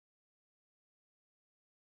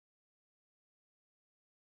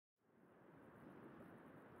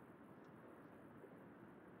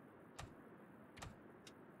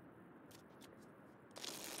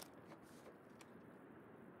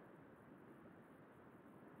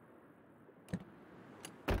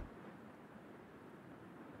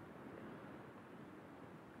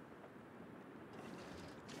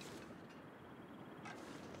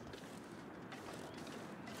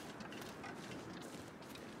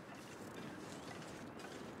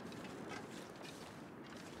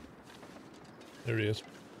There he is.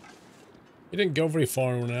 He didn't go very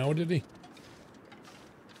far in an hour, did he?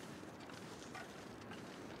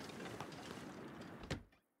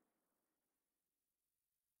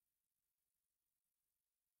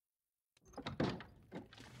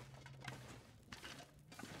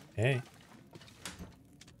 Hey.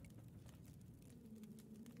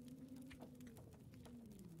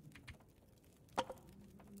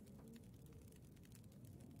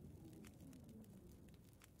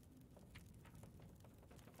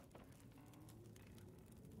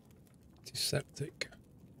 Antiseptic.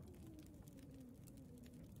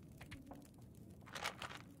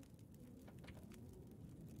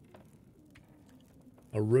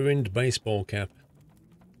 A ruined baseball cap.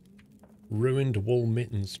 Ruined wool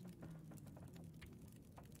mittens.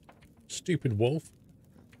 Stupid wolf.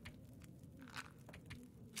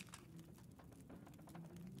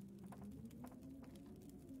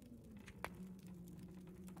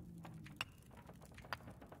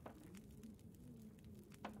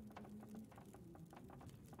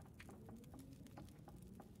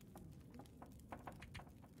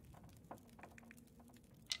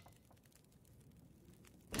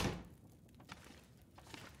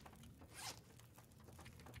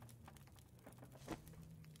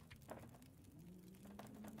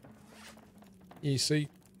 You see,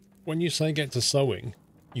 when you say get to sewing,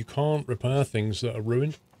 you can't repair things that are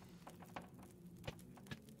ruined.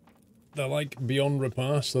 They're like beyond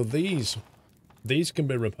repair, so these can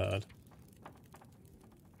be repaired.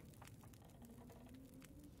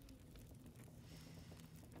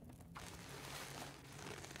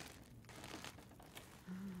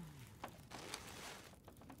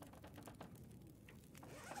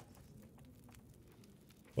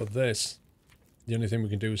 But this, the only thing we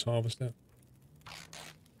can do is harvest it.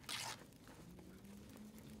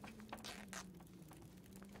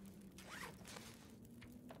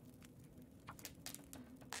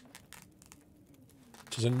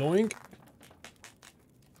 Which is annoying.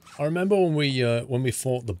 I remember when we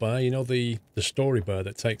fought the bear, you know, the story bear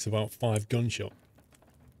that takes about 5 gunshots.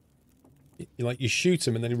 You shoot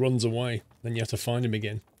him and then he runs away. Then you have to find him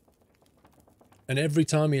again. And every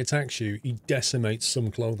time he attacks you, he decimates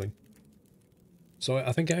some clothing. So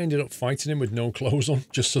I think I ended up fighting him with no clothes on,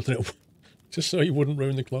 just so he wouldn't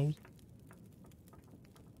ruin the clothes.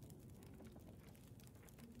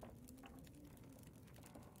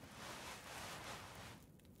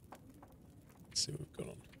 Let's see what we've got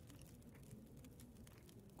on.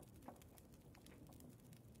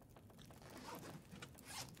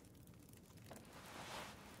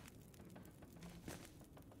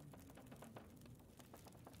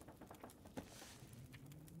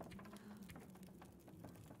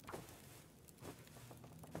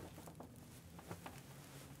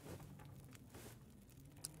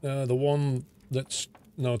 The one that's,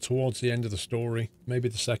 no, towards the end of the story. Maybe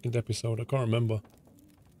the second episode, I can't remember.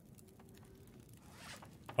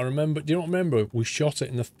 I remember, do you not remember? We shot it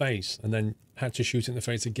in the face and then had to shoot it in the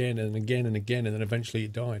face again and again and again, and then eventually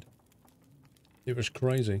it died. It was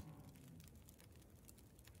crazy.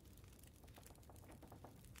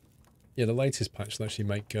 Yeah, the latest patch will actually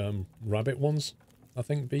make rabbit ones, I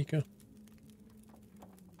think, Beaker.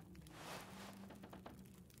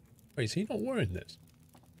 Wait, is he not wearing this?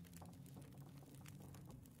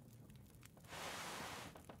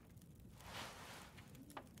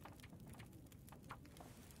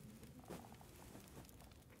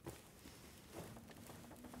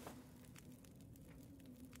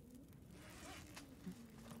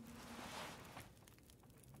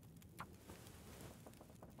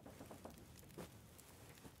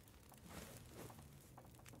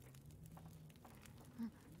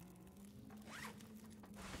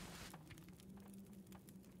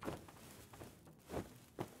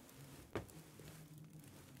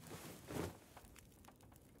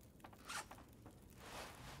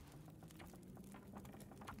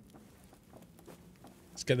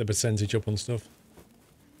 Let's get the percentage up on stuff.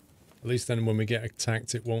 At least then when we get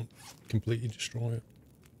attacked, it won't completely destroy it.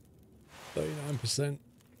 39%.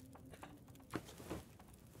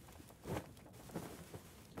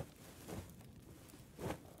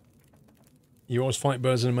 You always fight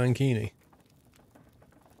birds in a mankini?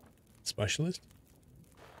 Specialist?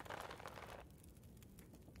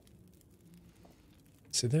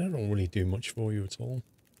 See, they don't really do much for you at all.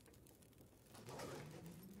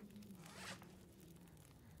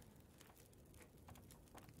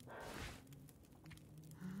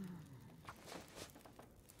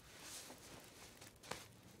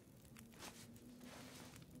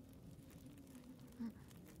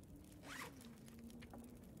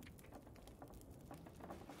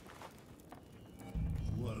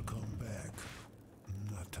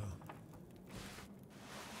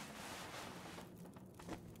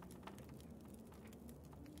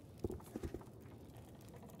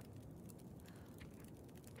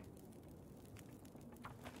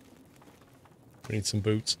 We need some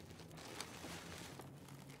boots.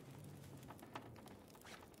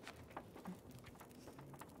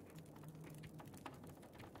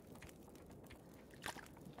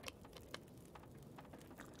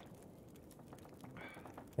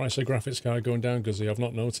 Price of graphics card going down, Guzzy? I've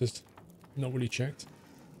not noticed. Not really checked.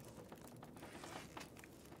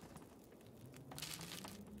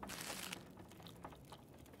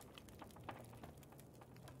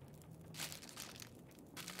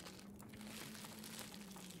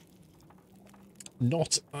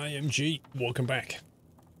 Not IMG. Welcome back.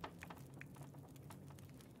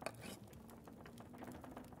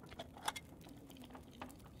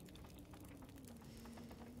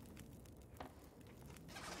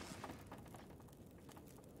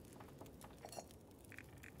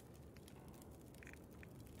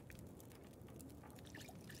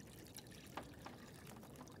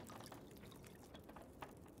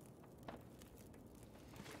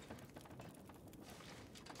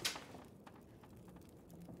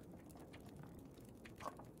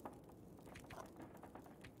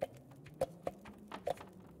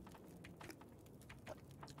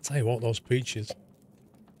 Tell you what, those peaches,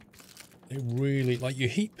 they really, like, you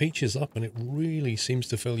heat peaches up and it really seems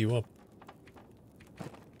to fill you up.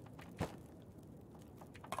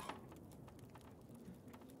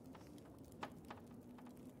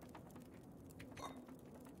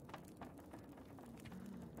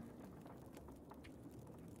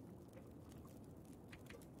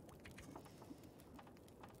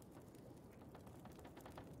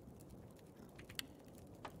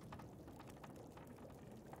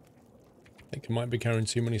 I think I might be carrying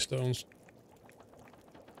too many stones.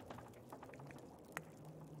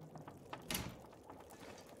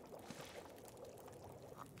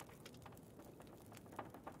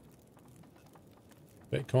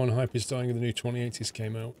 Bitcoin hype is dying and the new 2080s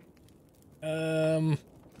came out.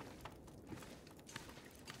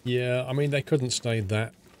 Yeah, I mean, they couldn't stay at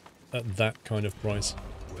that kind of price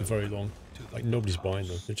for very long. Like, nobody's buying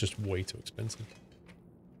them. They're just way too expensive.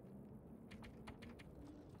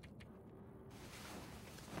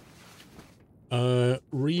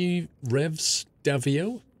 Revs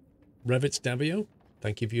Davio? Revits Davio?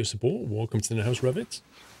 Thank you for your support. Welcome to the house, Revits.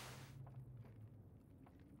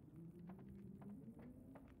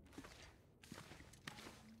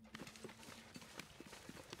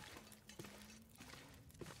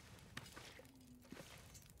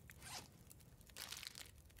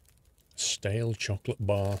 Stale chocolate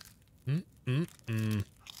bar.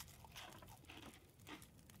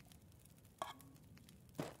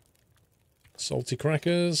 Salty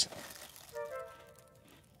crackers.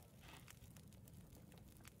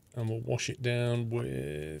 And we'll wash it down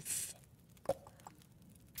with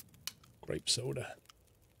grape soda.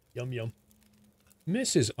 Yum yum.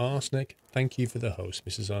 Mrs. Arsenic, thank you for the host,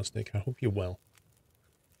 Mrs. Arsenic. I hope you're well.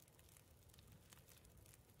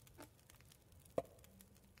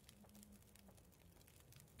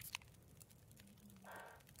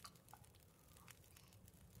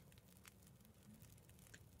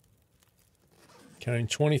 Carrying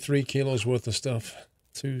 23 kilos worth of stuff.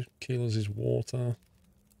 2 kilos is water.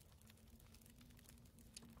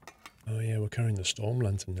 Oh yeah, we're carrying the storm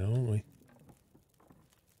lantern now, aren't we?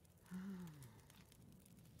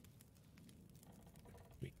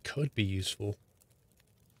 We could be useful.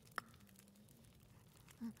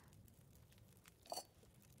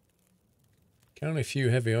 Carrying a few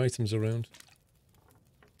heavy items around.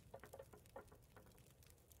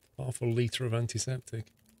 Half a litre of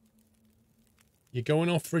antiseptic. You're going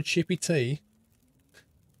off for a chippy tea?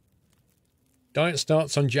 Diet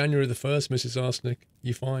starts on January the 1st, Mrs. Arsenic.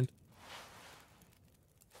 You fine?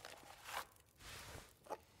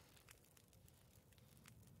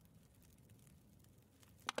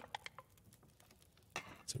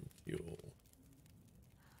 Some fuel.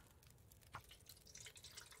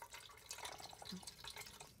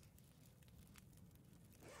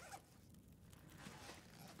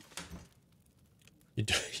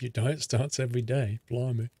 Your diet starts every day.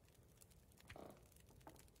 Blimey.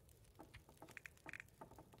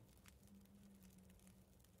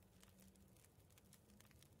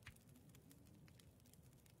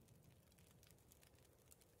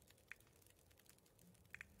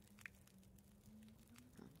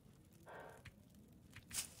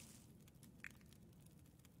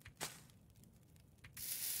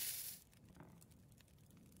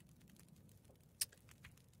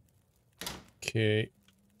 Okay.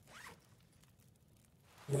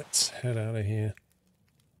 Let's head out of here.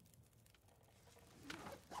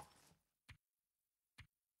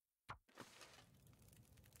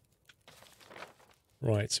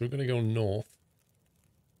 Right, so we're going to go north.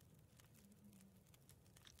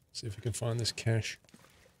 See if we can find this cache.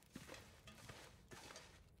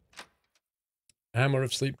 Hammer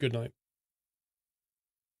of sleep, good night.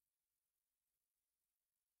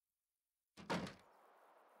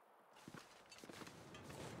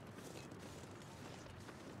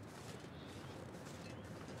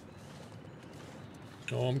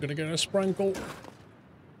 Oh, I'm gonna get a sprankle.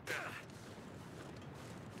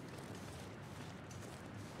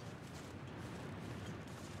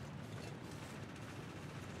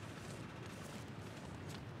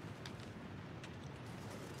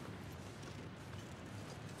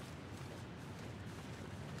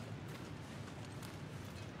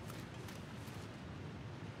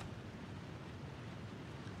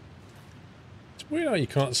 It's weird how you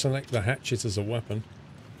can't select the hatchet as a weapon.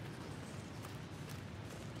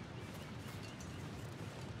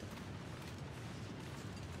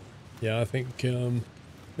 Yeah, I think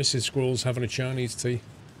Mrs. Squirrel's having a Chinese tea.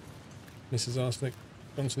 Mrs. Arsenic,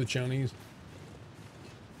 gone to the Chinese.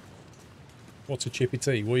 What's a chippy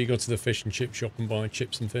tea? Well, you go to the fish and chip shop and buy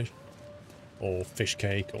chips and fish. Or fish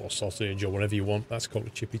cake or sausage or whatever you want. That's called a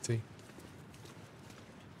chippy tea.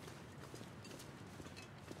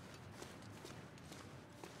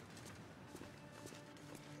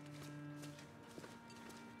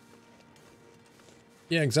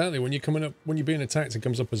 Yeah, exactly. When you're coming up, when you're being attacked, it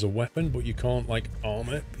comes up as a weapon, but you can't, like, arm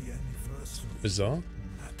it. Bizarre.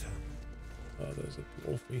 Oh, there's a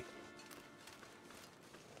dwarfy.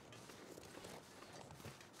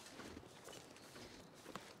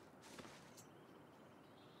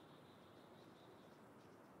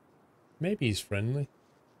 Maybe he's friendly.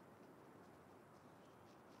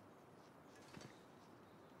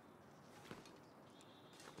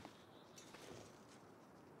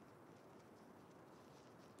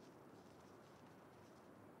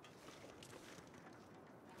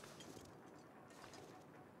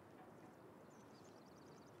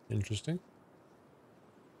 Interesting.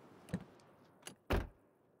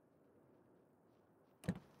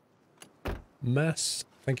 Mass,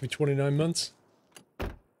 thank you for 29 months.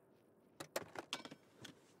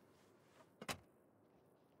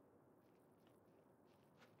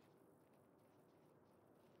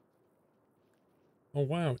 Oh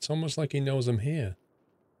wow, it's almost like he knows I'm here.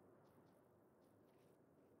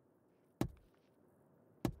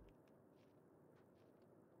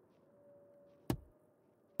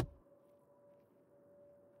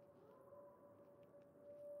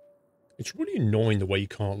 It's really annoying the way you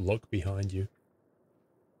can't look behind you.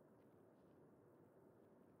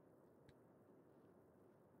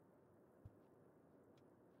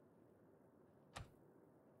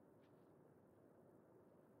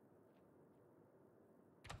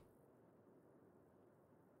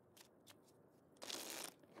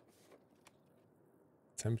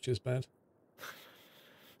 Temperature's bad.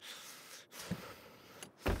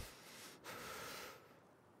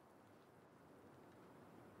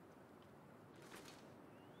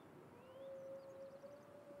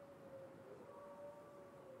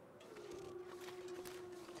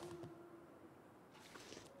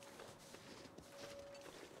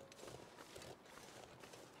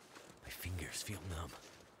 My fingers feel numb.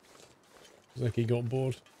 Looks like he got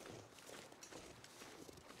bored.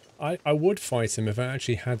 I would fight him if I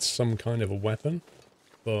actually had some kind of a weapon,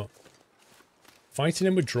 but fighting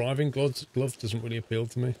him with driving gloves doesn't really appeal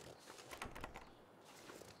to me.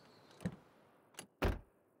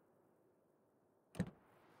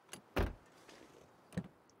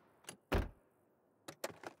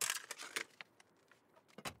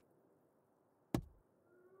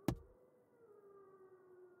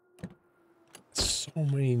 So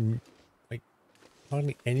many, like,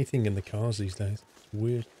 hardly anything in the cars these days. It's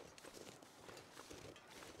weird.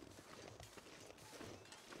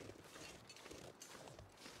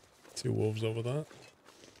 Two wolves over there.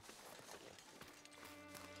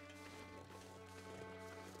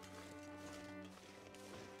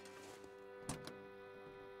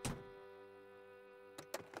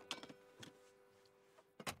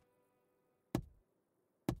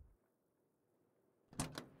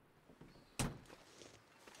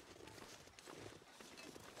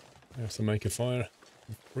 I have to make a fire.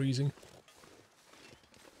 I'm freezing.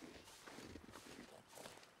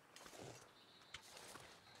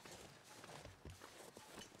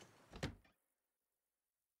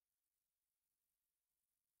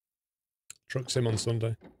 Truck sim on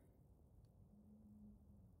Sunday.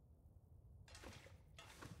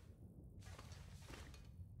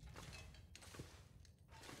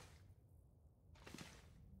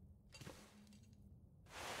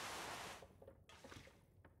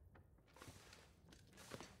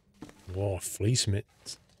 Whoa, fleece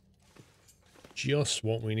mitts. Just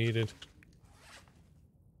what we needed.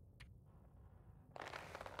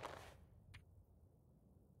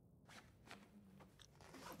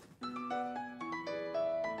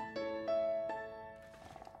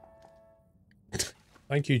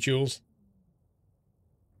 Thank you, Jules.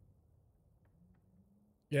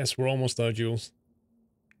 Yes, we're almost there, Jules.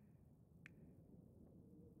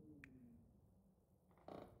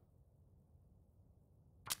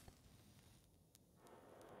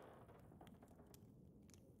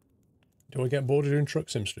 Do I get bored of doing truck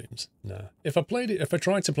sim streams? Nah. If I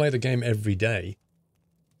tried to play the game every day,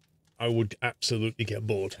 I would absolutely get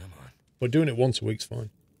bored. Come on. But doing it once a week's fine.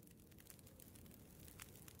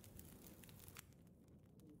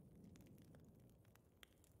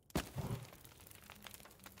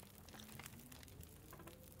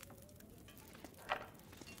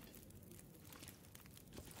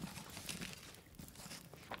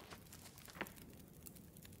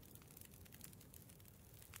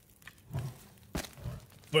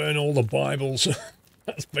 Burn all the Bibles.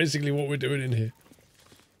 That's basically what we're doing in here.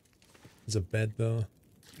 There's a bed there.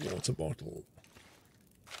 Water bottle.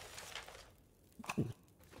 Ooh.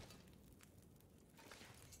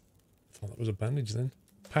 Thought that was a bandage then.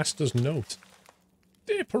 Pastor's note.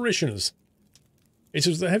 Dear parishioners, it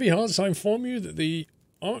was the heavy hearts I inform you that the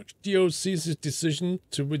Archdiocese's decision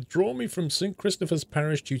to withdraw me from St. Christopher's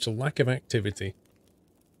Parish due to lack of activity.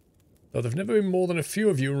 Though there have never been more than a few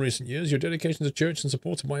of you in recent years, your dedication to church and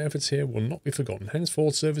support of my efforts here will not be forgotten.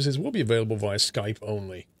 Henceforth, services will be available via Skype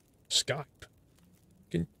only. Skype.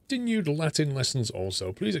 Continued Latin lessons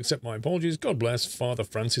also. Please accept my apologies. God bless, Father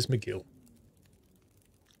Francis McGill.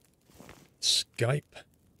 Skype.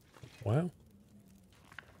 Wow.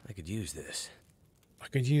 I could use this. I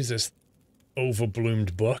could use this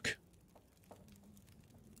overbloomed book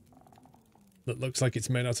that looks like it's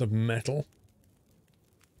made out of metal.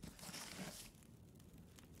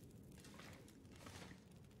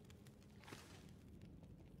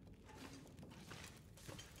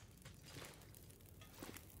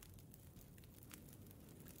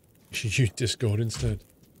 Should use Discord instead.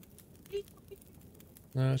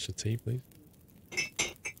 No, it's a tea, please.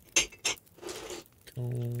 Cool,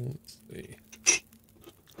 let's see.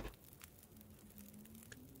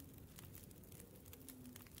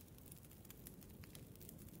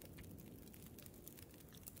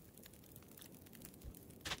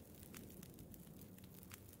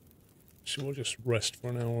 So we'll just rest for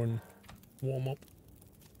an hour and warm up.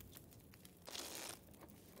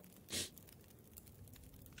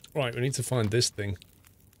 Right, we need to find this thing.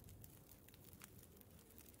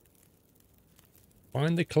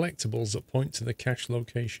 Find the collectibles that point to the cache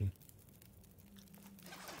location.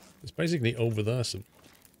 It's basically over there. So.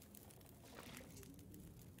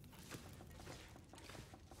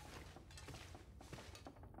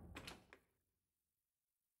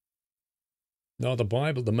 No, the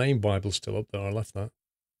Bible, the main Bible's still up there. I left that.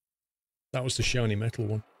 That was the shiny metal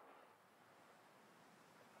one.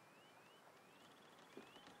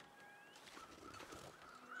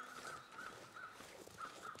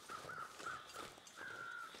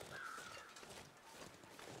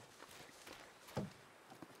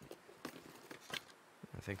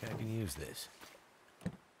 I think I can use this.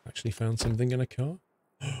 Actually found something in a car.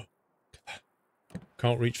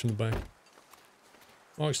 Can't reach from the back.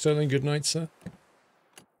 Mark Sterling, good night, sir.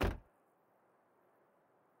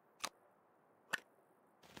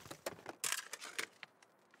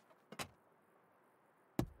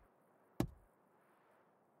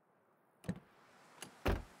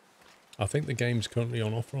 I think the game's currently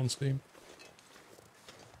on offer on Steam.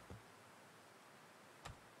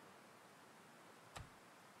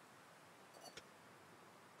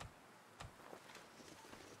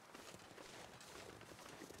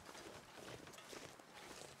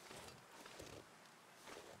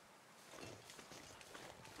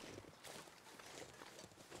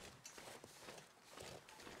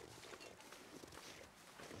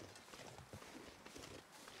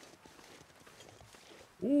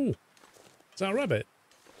 Ooh, is that a rabbit?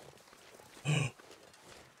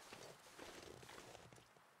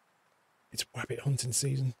 It's rabbit hunting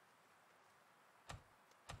season.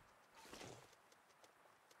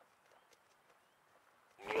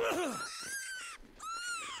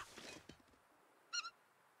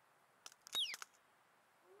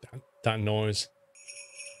 That noise.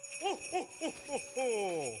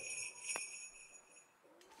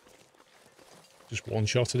 Just one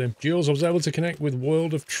shot at him. Jules, I was able to connect with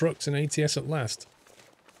World of Trucks and ATS at last.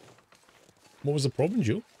 What was the problem,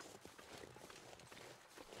 Jules?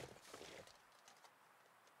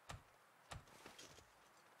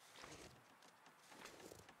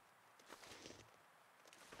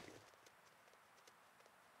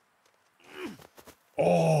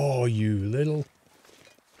 Oh, you little...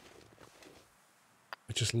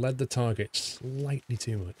 I just led the target slightly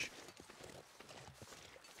too much.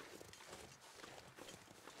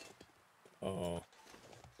 Oh.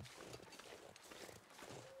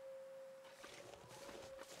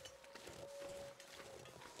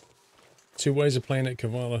 two ways of playing it,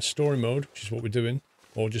 Kavala. Story mode, which is what we're doing,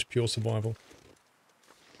 or just pure survival.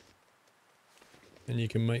 And you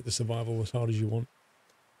can make the survival as hard as you want.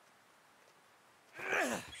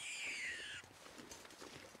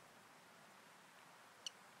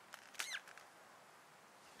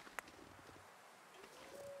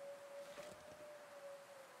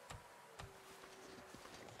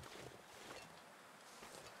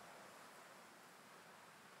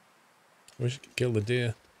 I wish I could kill the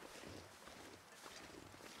deer.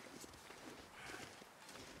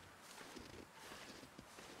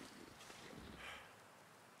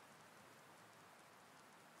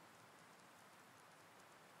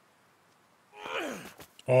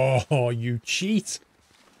 Oh, you cheat!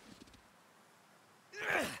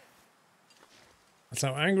 That's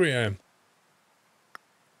how angry I am.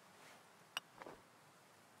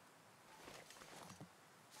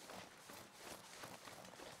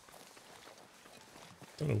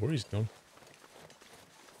 Don't know where he's gone.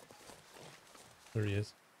 There he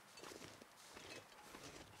is.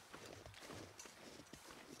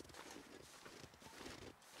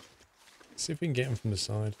 See if we can get him from the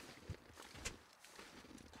side.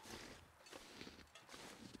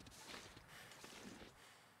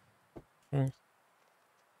 Thanks.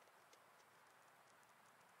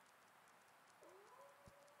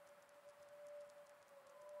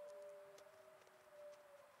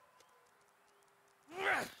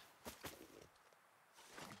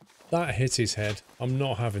 That hit his head. I'm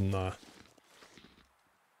not having that.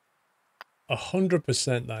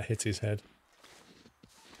 100% that hit his head.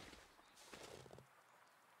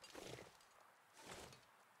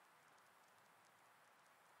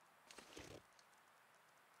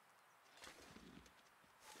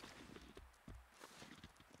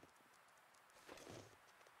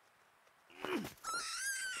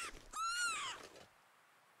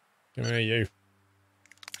 Come here, you.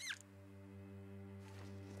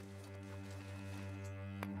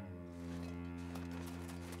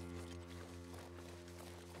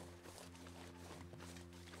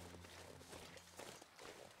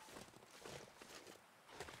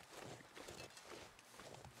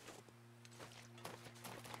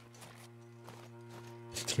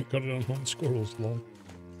 Got it on hot squirrels log.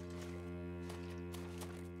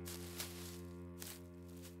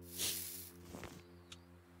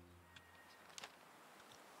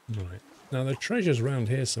 Right. Now the treasure's around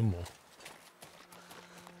here somewhere.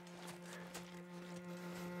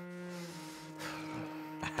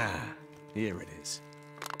 Aha! Here it is.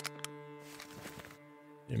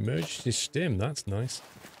 Emergency stim, that's nice.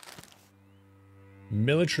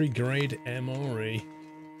 Military grade MRE.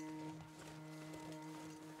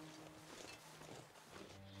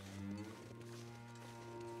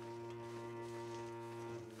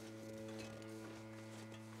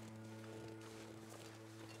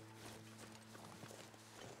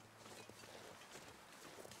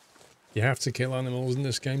 You have to kill animals in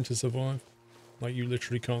this game to survive. Like, you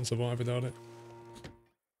literally can't survive without it.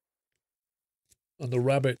 And the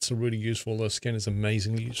rabbits are really useful. Their skin is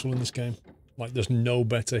amazingly useful in this game. Like, there's no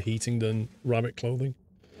better heating than rabbit clothing.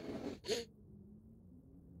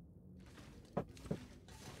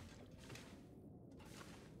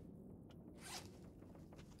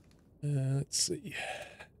 Let's see.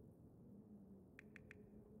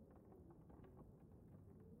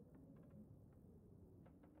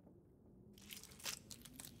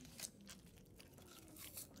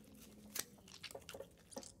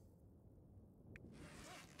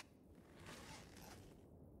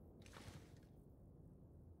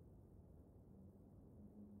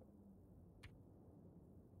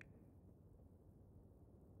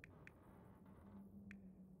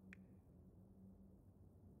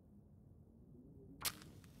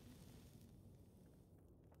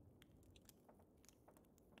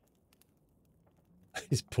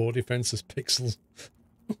 His poor defenseless pixels.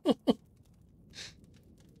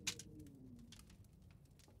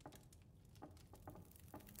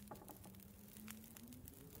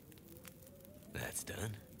 That's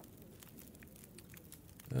done.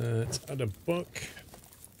 Let's add a buck.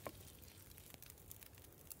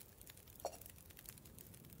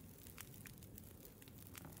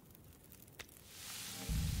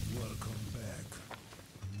 Welcome back,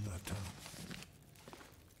 Nutter.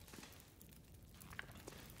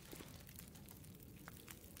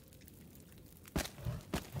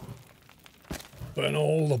 Burn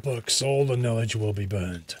all the books, all the knowledge will be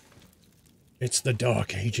burned. It's the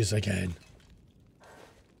Dark Ages again.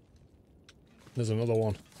 There's another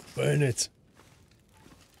one. Burn it.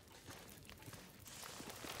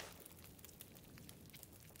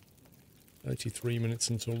 $33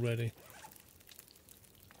 until ready.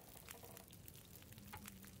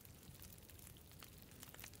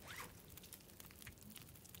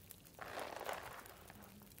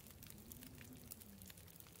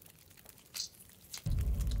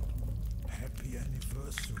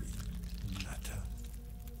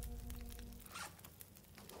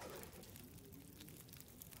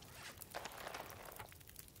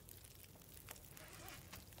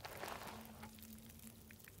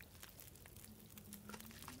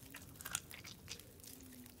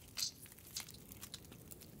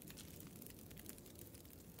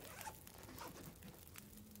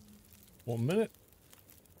 1 minute.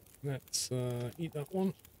 Let's eat that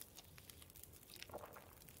one.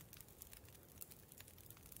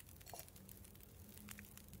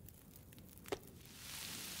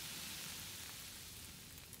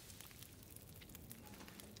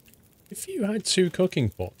 If you had 2 cooking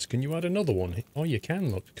pots, can you add another one? Oh, you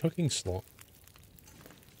can, look. Cooking slot.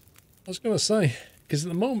 I was going to say, because at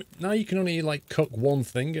the moment, now you can only, like, cook one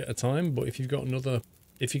thing at a time, but if you've got another...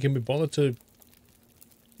 If you can be bothered to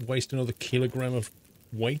waste another kilogram of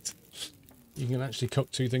weight, you can actually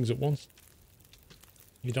cook 2 things at once.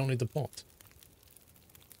 You don't need the pot.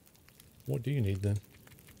 What do you need, then?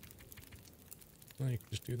 Oh, you can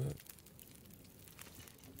just do that.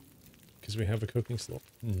 Because we have a cooking slot.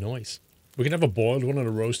 Nice. We can have a boiled one and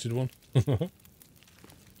a roasted one.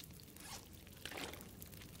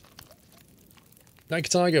 Night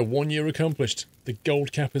Tiger, 1 year accomplished. The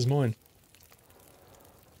gold cap is mine.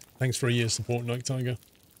 Thanks for a year's support, Night Tiger.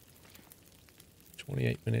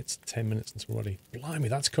 28 minutes, 10 minutes until ready. Blimey,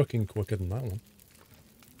 that's cooking quicker than that one.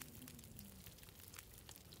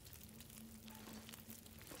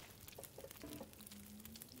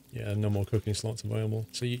 Yeah, no more cooking slots available.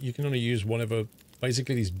 So you can only use whatever,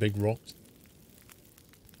 basically these big rocks.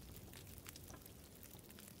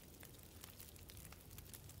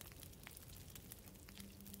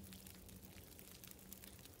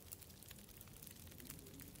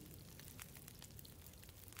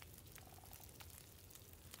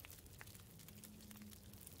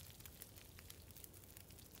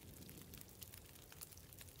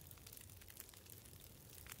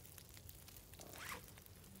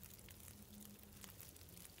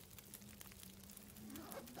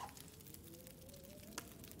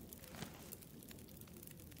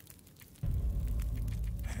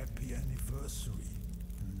 Happy anniversary,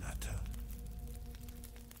 Nutter.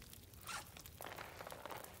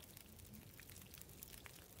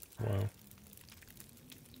 Wow.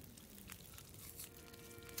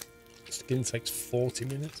 Skin takes 40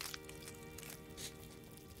 minutes.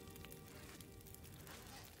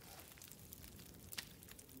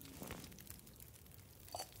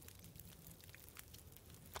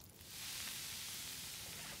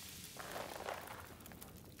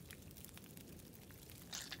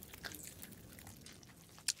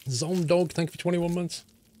 Zone Dog, thank you for 21 months.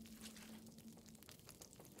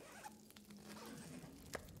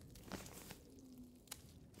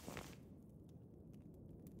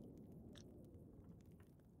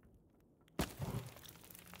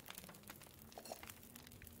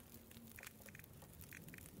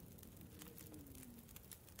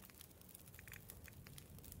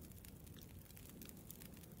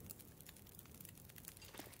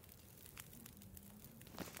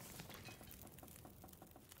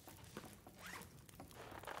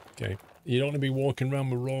 Okay, you don't want to be walking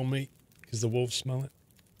around with raw meat because the wolves smell it.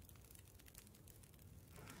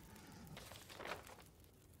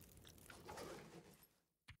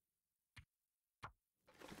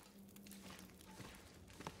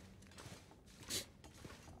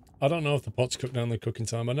 I don't know if the pots cook down the cooking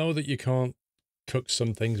time. I know that you can't cook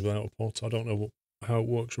some things without a pot. I don't know how it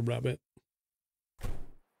works with rabbit.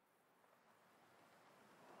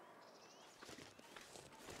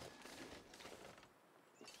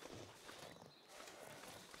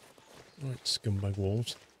 Right, scumbag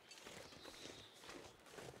wolves.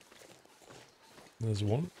 There's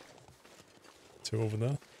one. 2 over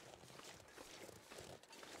there.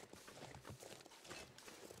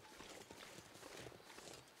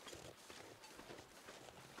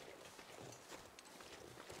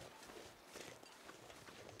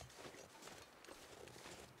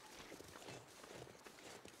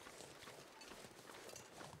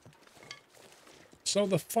 So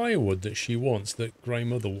the firewood that she wants, that Grey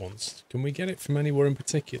Mother wants, can we get it from anywhere in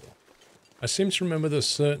particular? I seem to remember there's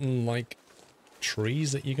certain, like,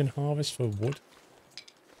 trees that you can harvest for wood,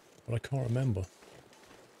 but I can't remember.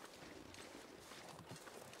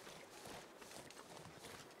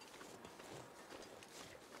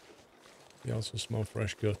 You also smell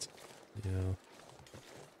fresh gut. Yeah.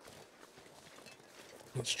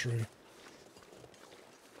 That's true.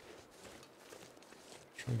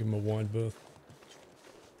 Try and give him a wide berth.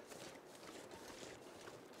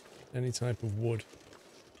 Any type of wood.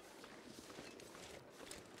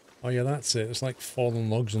 Oh yeah, that's it. It's like fallen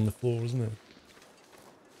logs on the floor, isn't it?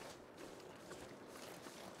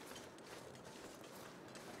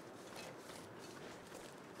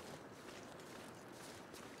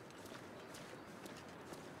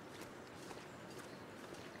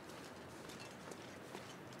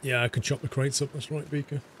 Yeah, I could chop the crates up. That's right,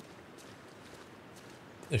 Beaker.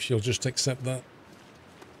 If she'll just accept that.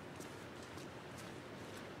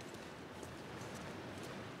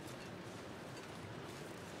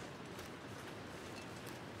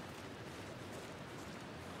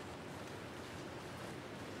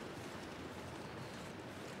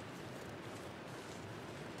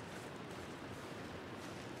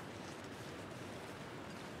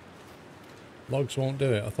 Logs won't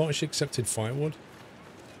do it. I thought she accepted firewood.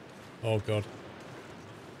 Oh god.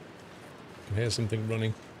 I can hear something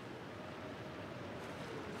running.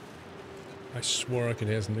 I swore I could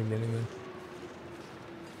hear something running then.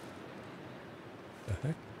 The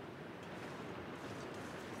heck?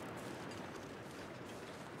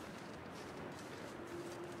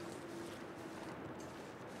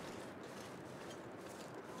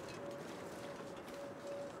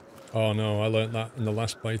 Oh no, I learnt that in the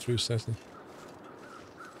last playthrough session.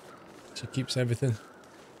 She keeps everything.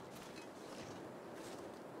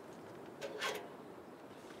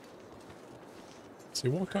 See,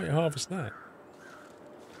 why can't you harvest that?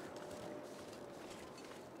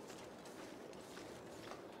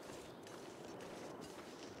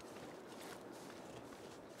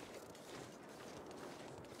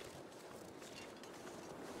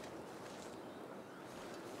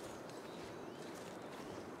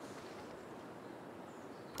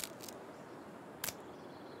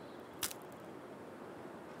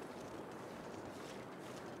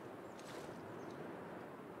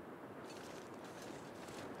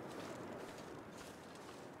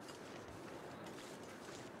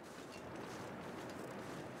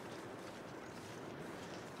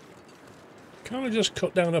 Can't I just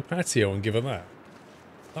cut down a patio and give her that?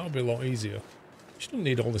 That would be a lot easier. She doesn't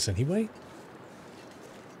need all this anyway.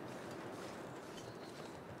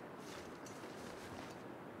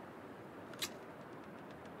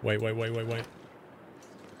 Wait.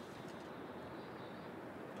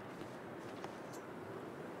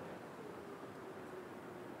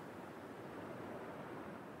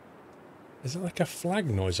 Is it like a flag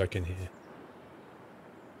noise I can hear?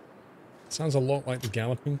 It sounds a lot like the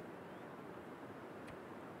galloping.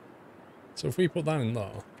 So if we put that in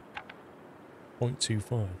there,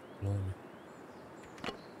 0.25, blimey.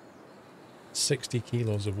 60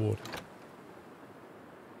 kilos of wood.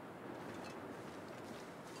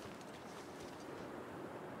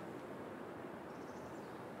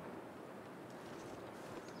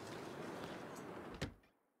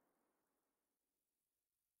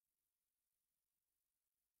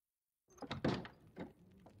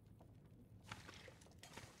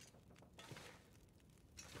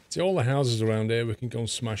 See, all the houses around here, we can go and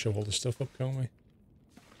smash all the stuff up, can't we?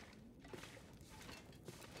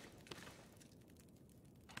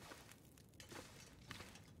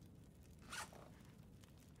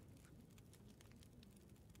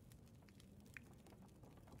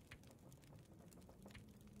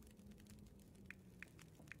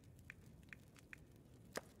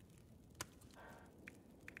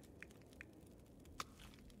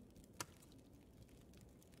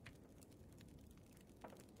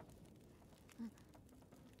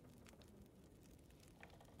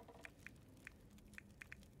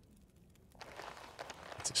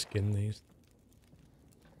 To skin these.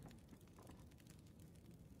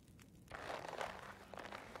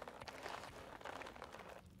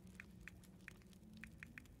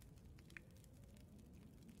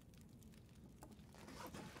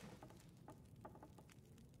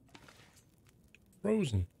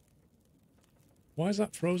 Frozen. Why is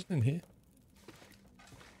that frozen in here?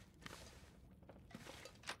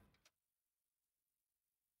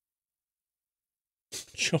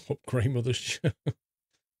 Chop up Grey Mother's shirt.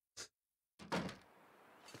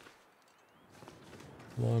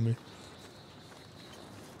 Blimey.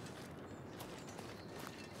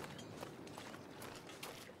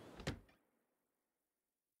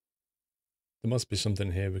 There must be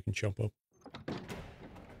something here we can chop up.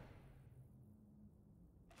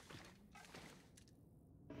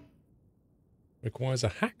 Requires a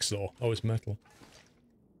hacksaw. Oh, it's metal.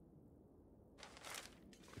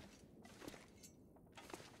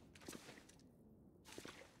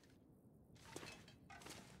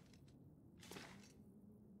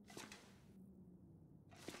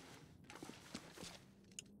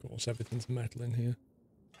 Of course, everything's metal in here.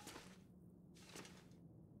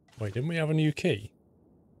 Wait, didn't we have a new key?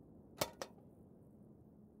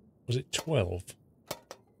 Was it 12?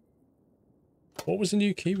 What was the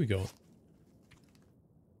new key we got?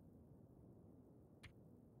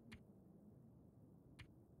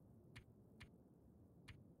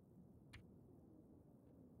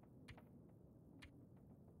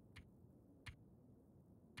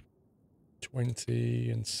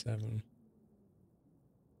 and 7.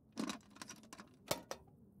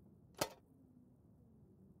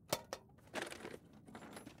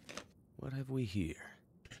 What have we here?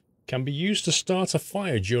 Can be used to start a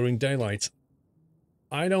fire during daylight.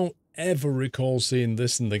 I don't ever recall seeing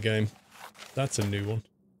this in the game. That's a new one.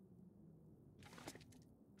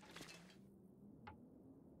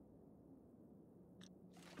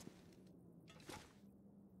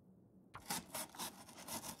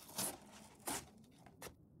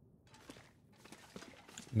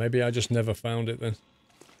 Maybe I just never found it then.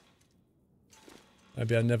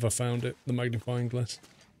 Maybe I never found it, the magnifying glass.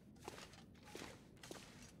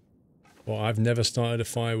 Or I've never started a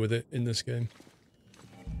fire with it in this game.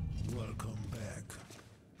 Welcome back,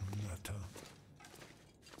 Nutter.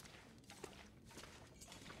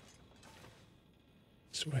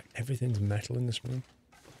 I swear everything's metal in this room.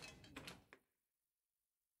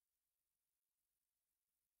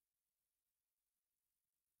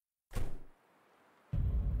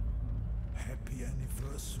 Happy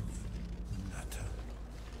anniversary, Nutter.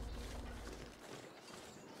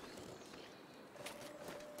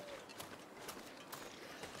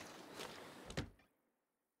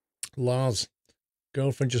 Lars.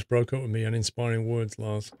 Girlfriend just broke up with me. Uninspiring words,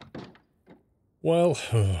 Lars. Well,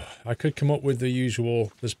 I could come up with the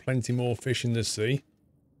usual, there's plenty more fish in the sea.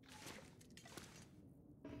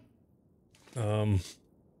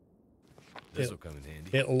 This'll come in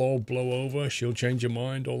handy. It'll all blow over, she'll change her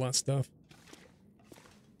mind, all that stuff.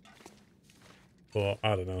 But,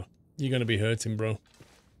 I don't know. You're gonna be hurting, bro.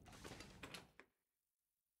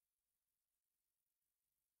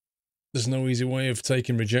 There's no easy way of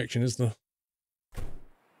taking rejection, is there?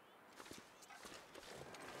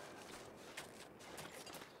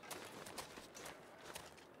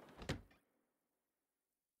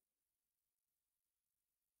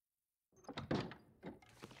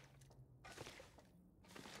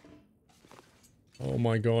 Oh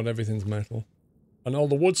my god, everything's metal. And all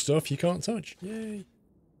the wood stuff you can't touch. Yay.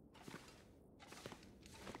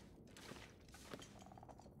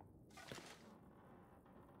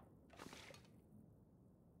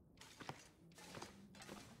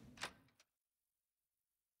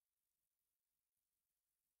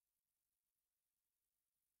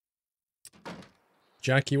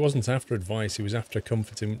 Jackie wasn't after advice, he was after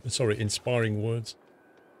inspiring words.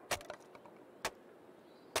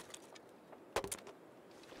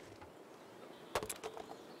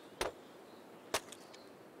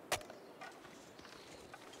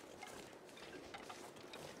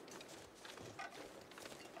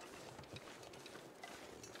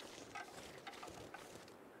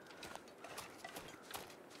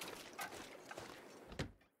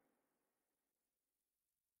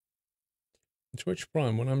 Twitch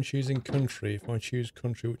Prime, when I'm choosing country, if I choose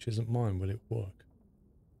country which isn't mine, will it work?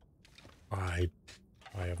 I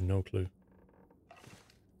have no clue.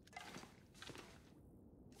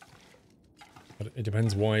 But it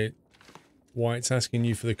depends why it's asking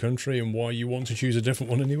you for the country and why you want to choose a different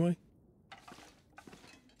one anyway.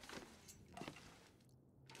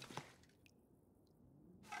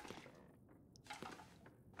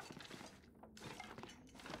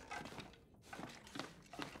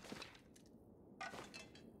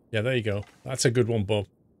 Yeah, there you go. That's a good one, Bob.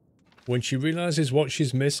 When she realizes what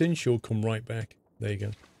she's missing, she'll come right back. There you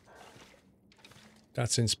go.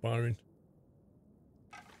 That's inspiring.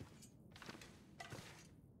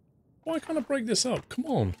 Why can't I break this up? Come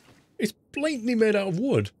on. It's blatantly made out of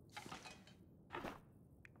wood.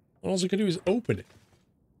 All I can do is open it.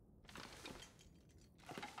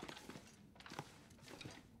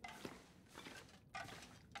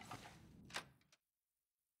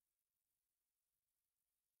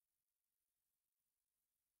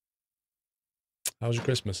 How was your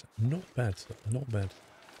Christmas? Not bad, not bad.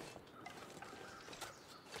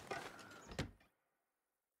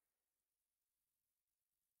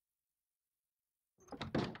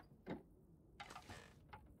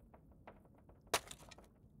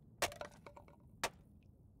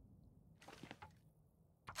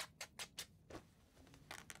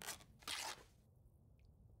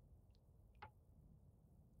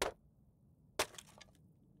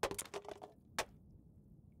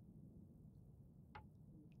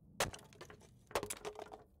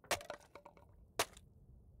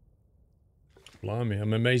 Blimey,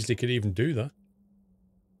 I'm amazed he could even do that.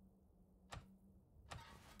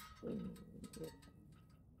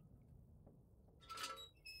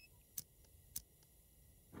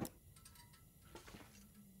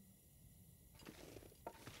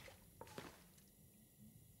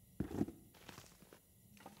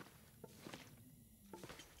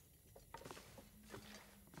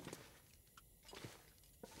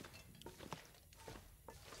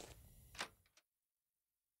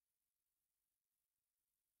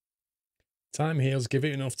 Time heals, give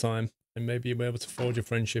it enough time, and maybe you'll be able to forge a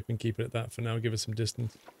friendship and keep it at that for now, give it some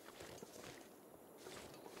distance.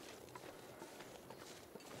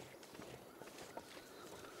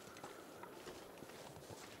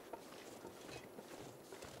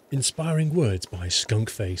 Inspiring words by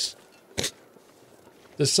Skunkface.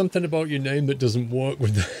 There's something about your name that doesn't work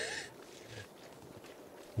with the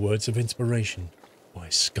words of inspiration by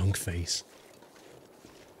Skunkface.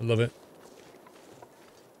 I love it.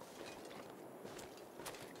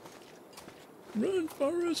 Run,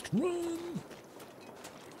 Forrest, run!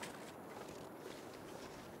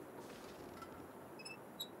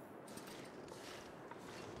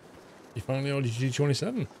 You finally ordered your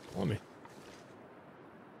G27? Blimey.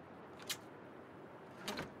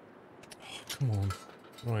 Oh, come on.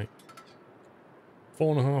 Right.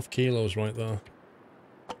 4.5 kilos right there.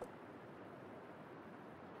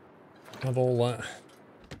 Have all that.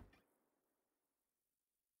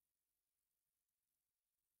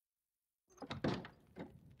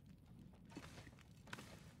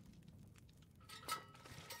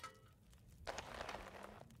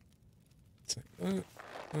 Take that,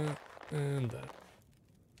 that, and that.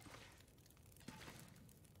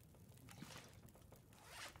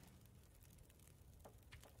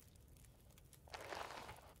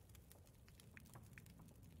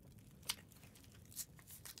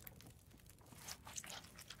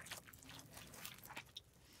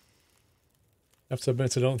 I have to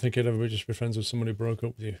admit, I don't think I'd ever just be friends with someone who broke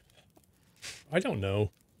up with you. I don't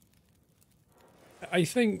know. I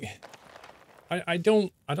think... I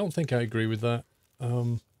don't think I agree with that.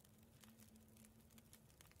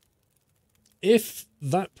 If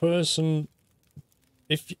that person...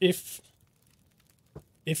 If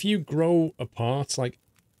you grow apart, like...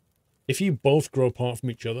 If you both grow apart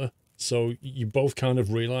from each other, so you both kind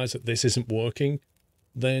of realize that this isn't working,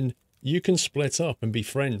 then you can split up and be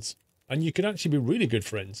friends. And you could actually be really good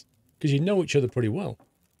friends, because you know each other pretty well.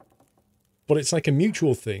 But it's like a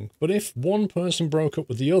mutual thing. But if one person broke up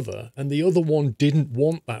with the other, and the other one didn't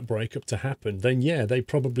want that breakup to happen, then yeah, they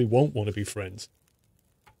probably won't want to be friends.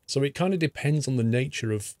 So it kind of depends on the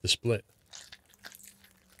nature of the split.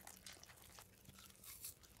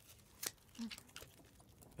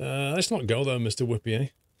 Let's not go though, Mr. Whippy, eh?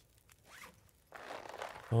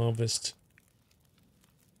 Harvest.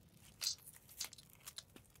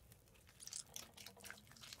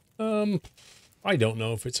 I don't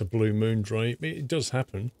know if it's a blue moon dry. It does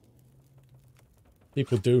happen.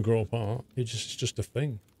 People do grow apart. It's just a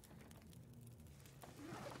thing.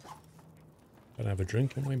 Gotta have a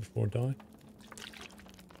drink, haven't we, before I die?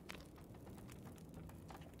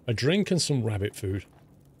 A drink and some rabbit food.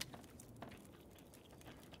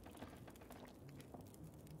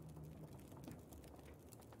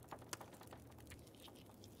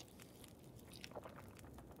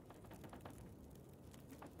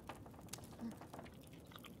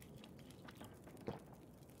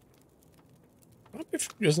 Rabbit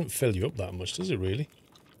food doesn't fill you up that much, does it really?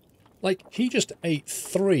 Like, he just ate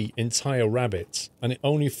 3 entire rabbits, and it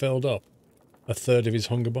only filled up a third of his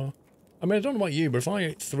hunger bar. I mean, I don't know about you, but if I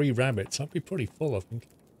ate 3 rabbits, I'd be pretty full, I think.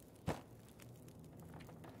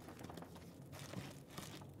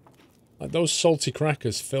 Like, those salty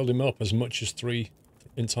crackers filled him up as much as 3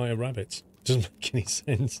 entire rabbits. Doesn't make any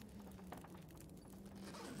sense.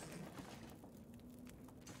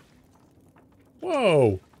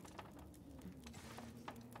 Whoa!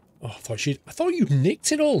 Oh, I thought you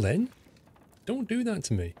nicked it all then. Don't do that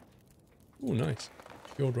to me. Oh, nice.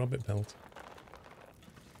 Cured rabbit pelt.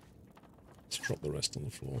 Let's drop the rest on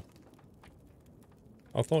the floor.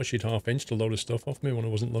 I thought she'd half-inched a load of stuff off me when I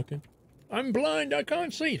wasn't looking. I'm blind, I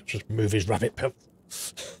can't see. Just move his rabbit pelt.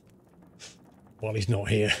 While he's not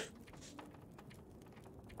here.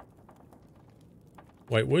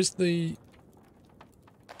 Wait, where's the...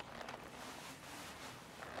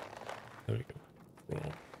 There we go.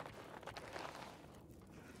 Raw.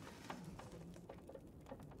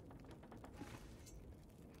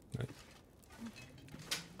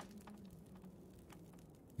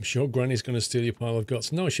 I'm sure Granny's going to steal your pile of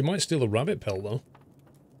guts. No, she might steal the rabbit pelt, though.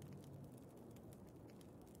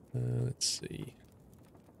 Let's see.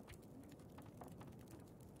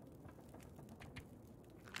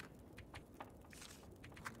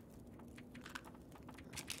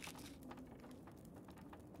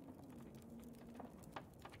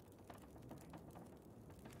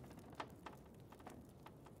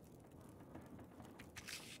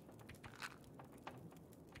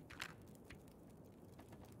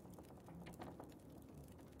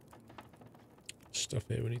 Stuff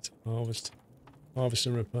here we need to harvest. Harvest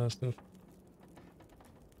and repair stuff.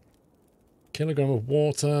 Kilogram of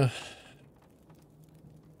water.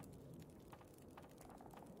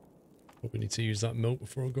 But we need to use that milk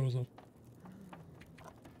before it goes off.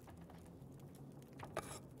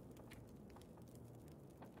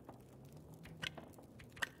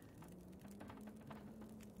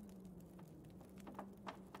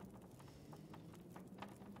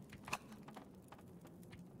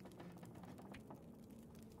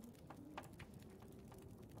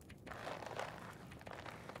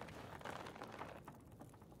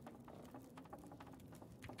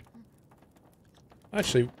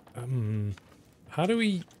 Actually, how do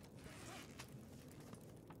we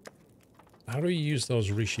use those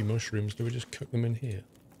reishi mushrooms? Do we just cook them in here?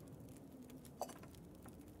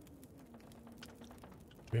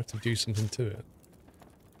 We have to do something to it.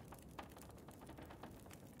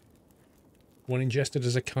 When ingested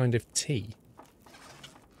as a kind of tea.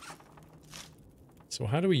 So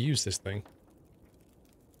how do we use this thing?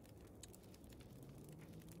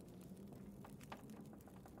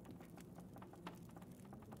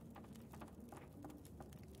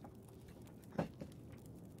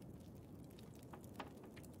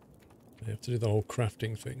 I have to do the whole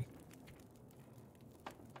crafting thing.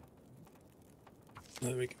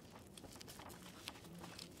 There we go.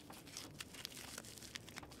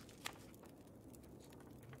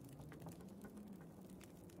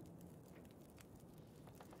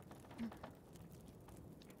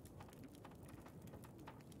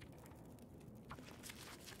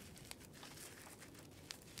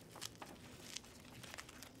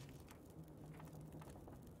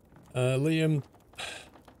 Liam,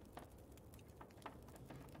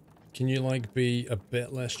 can you like be a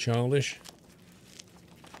bit less childish?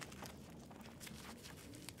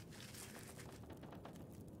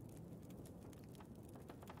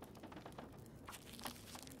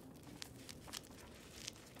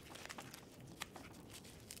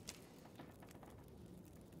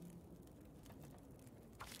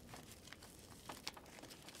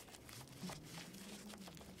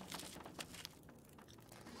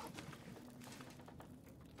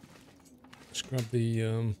 Let's grab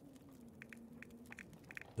the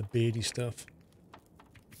beardy stuff.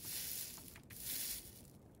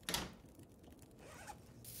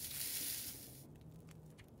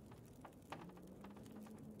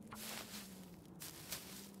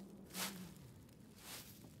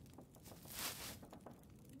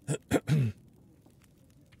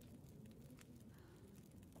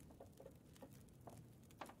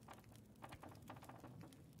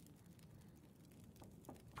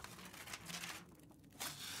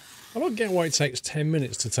 I don't get why it takes 10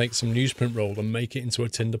 minutes to take some newsprint roll and make it into a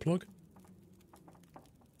tinder plug.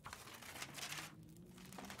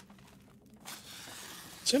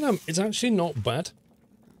 So it's actually not bad.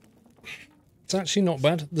 It's actually not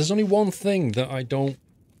bad. There's only one thing that I don't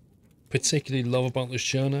particularly love about this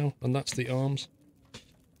chair now, and that's the arms.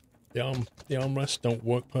 The armrests don't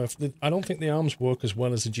work perfectly. I don't think the arms work as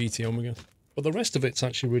well as the GT Omega, but the rest of it's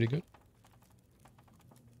actually really good.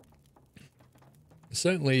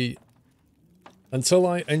 Certainly, until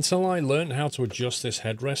I learned how to adjust this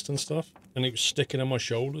headrest and stuff, and it was sticking on my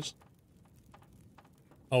shoulders,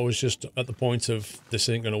 I was just at the point of, this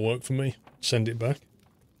ain't going to work for me, send it back.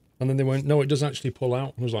 And then they went, no, it does actually pull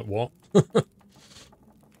out. I was like, what?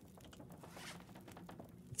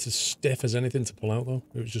 It's as stiff as anything to pull out, though.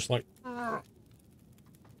 It was just like...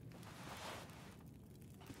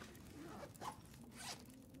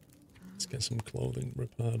 Let's get some clothing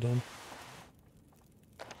repaired on.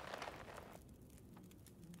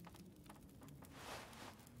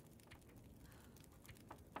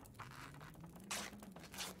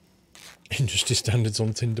 Industry standards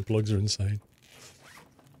on tinder plugs are insane.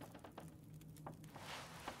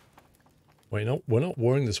 Wait, no, we're not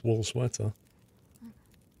wearing this wool sweater.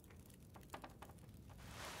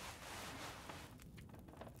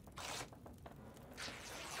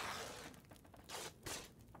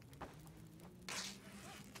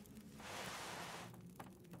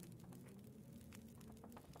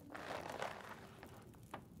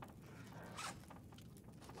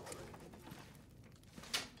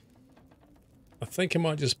 I think I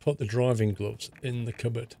might just put the driving gloves in the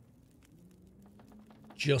cupboard.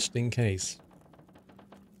 Just in case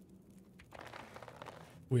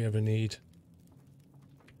we ever need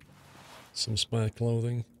some spare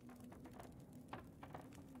clothing.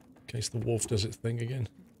 In case the wolf does its thing again.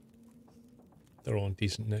 They're all on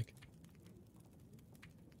decent nick.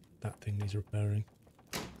 That thing needs repairing.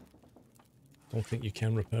 Don't think you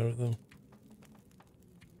can repair it though.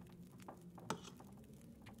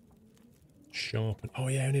 Sharpen. Oh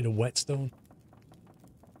yeah, I need a whetstone.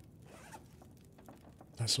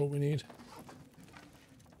 That's what we need.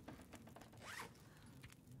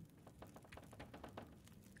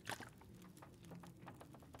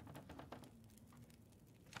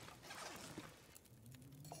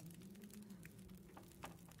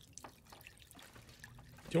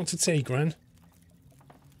 Do you want a tea, Gran?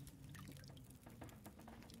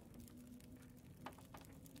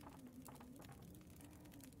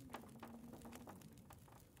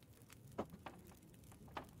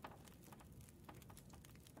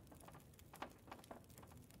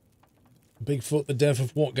 Bigfoot, the dev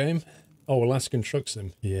of what game? Oh, Alaskan Truck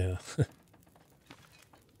Sim. Yeah.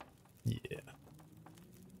 Yeah.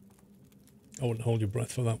 I wouldn't hold your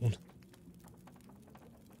breath for that one.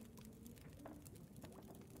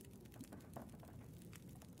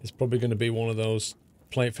 It's probably going to be one of those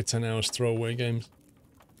play it for 10 hours throwaway games.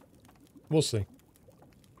 We'll see.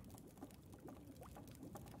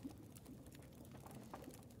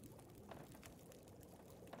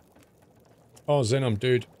 Oh, Zenom,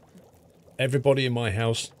 dude. Everybody in my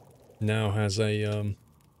house now has a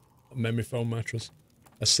memory foam mattress.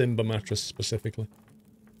 A Simba mattress, specifically.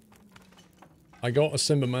 I got a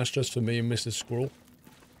Simba mattress for me and Mrs. Squirrel.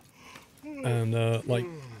 And, like,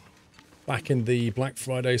 back in the Black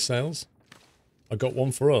Friday sales, I got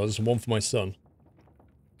one for us and one for my son.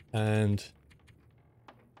 And...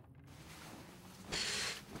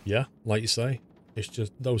 yeah, like you say, it's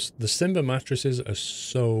just the Simba mattresses are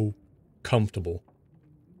so comfortable.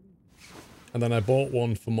 And then I bought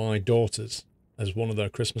one for my daughters as one of their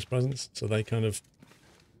Christmas presents, so they kind of,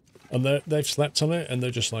 and they've slept on it and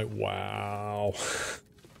they're just like, wow.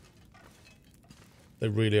 They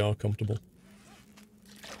really are comfortable.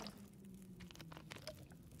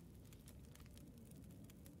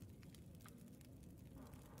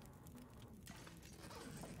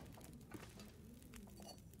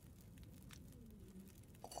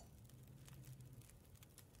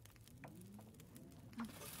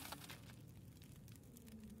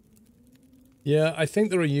 Yeah, I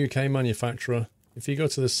think they're a UK manufacturer. If you go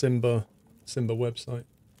to the Simba website.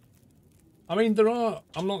 I mean, there are,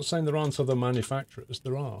 I'm not saying there aren't other manufacturers,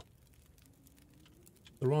 there are.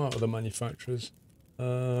 There are other manufacturers.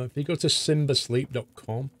 If you go to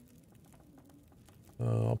simbasleep.com,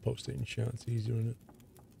 I'll post it in chat, it's easier, isn't it?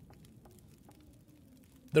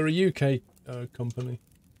 They're a UK company.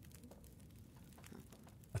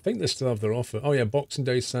 I think they still have their offer. Oh yeah, Boxing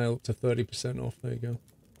Day sale to 30% off, there you go.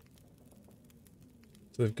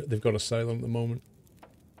 So they've got a sale on at the moment.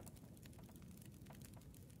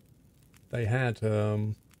 They had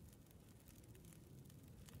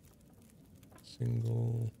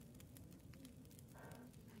single.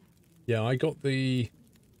 Yeah, I got the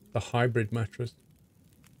hybrid mattress.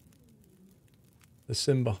 The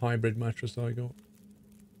Simba hybrid mattress I got.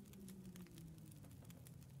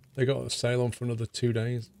 They got a sale on for another 2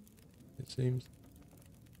 days, it seems.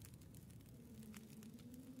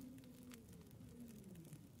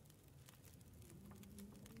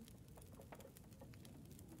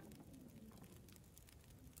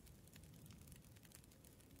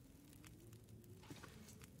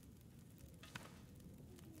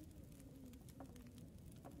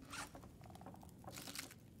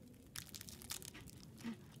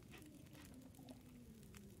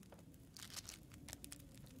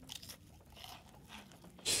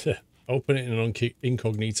 Open it in an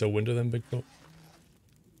incognito window then, Big Top.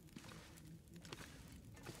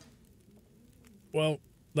 Well,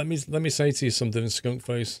 let me say to you something, Skunk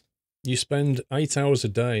Face. You spend 8 hours a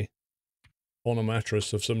day on a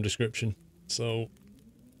mattress of some description. So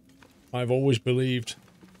I've always believed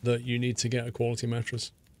that you need to get a quality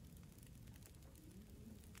mattress.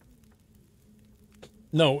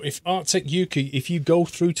 No, if Arctic Yuki, if you go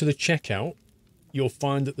through to the checkout, you'll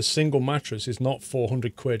find that the single mattress is not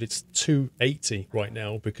 400 quid, it's 280 right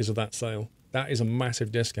now because of that sale. That is a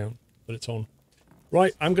massive discount, but it's on.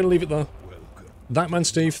 Right, I'm going to leave it there. That man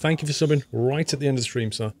Steve, thank you for subbing right at the end of the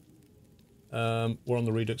stream, sir. We're on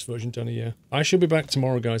the Redux version, Danny, yeah. I should be back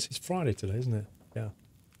tomorrow, guys. It's Friday today, isn't it? Yeah.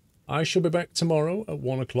 I shall be back tomorrow at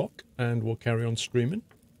 1 o'clock, and we'll carry on streaming.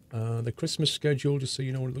 The Christmas schedule, just so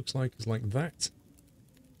you know what it looks like, is like that.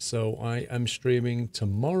 So I am streaming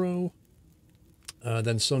tomorrow.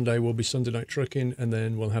 Then Sunday will be Sunday Night Trucking, and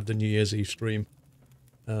then we'll have the New Year's Eve stream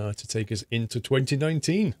to take us into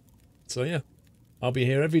 2019. So yeah, I'll be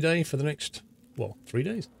here every day for the next, well, 3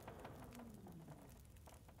 days.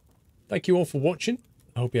 Thank you all for watching.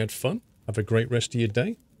 I hope you had fun. Have a great rest of your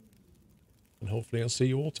day. And hopefully I'll see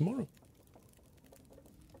you all tomorrow.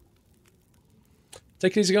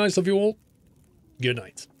 Take it easy, guys. Love you all. Good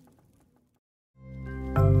night.